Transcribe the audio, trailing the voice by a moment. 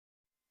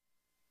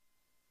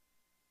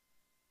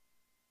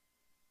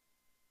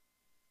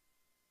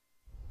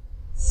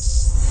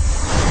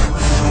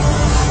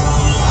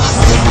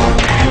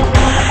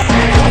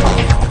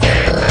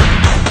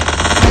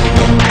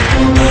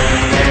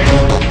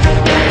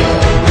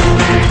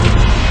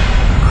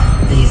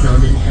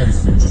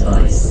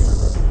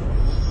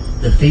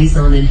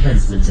Phazon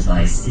enhancement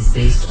device is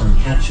based on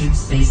captured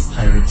space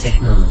pirate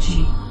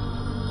technology.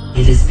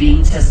 It is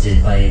being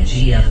tested by a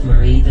GF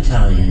Marine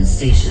battalion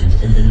stationed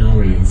in the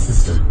Norian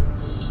system.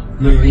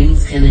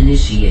 Marines can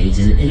initiate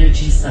an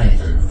energy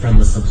siphon from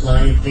a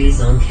supply of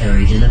Phazon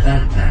carried in a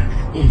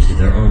backpack into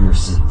their armor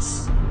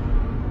suits.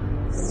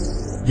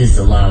 This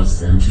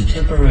allows them to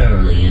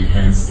temporarily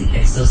enhance the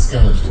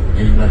exoskeleton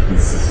and weapon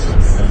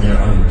systems of their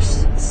armor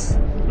suits.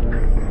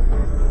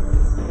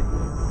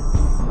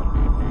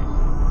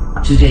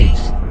 To date,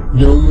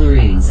 no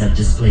Marines have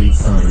displayed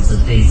signs of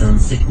Phazon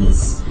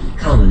sickness,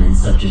 common in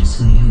subjects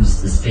who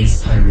use the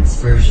Space Pirates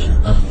version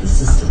of the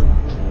system.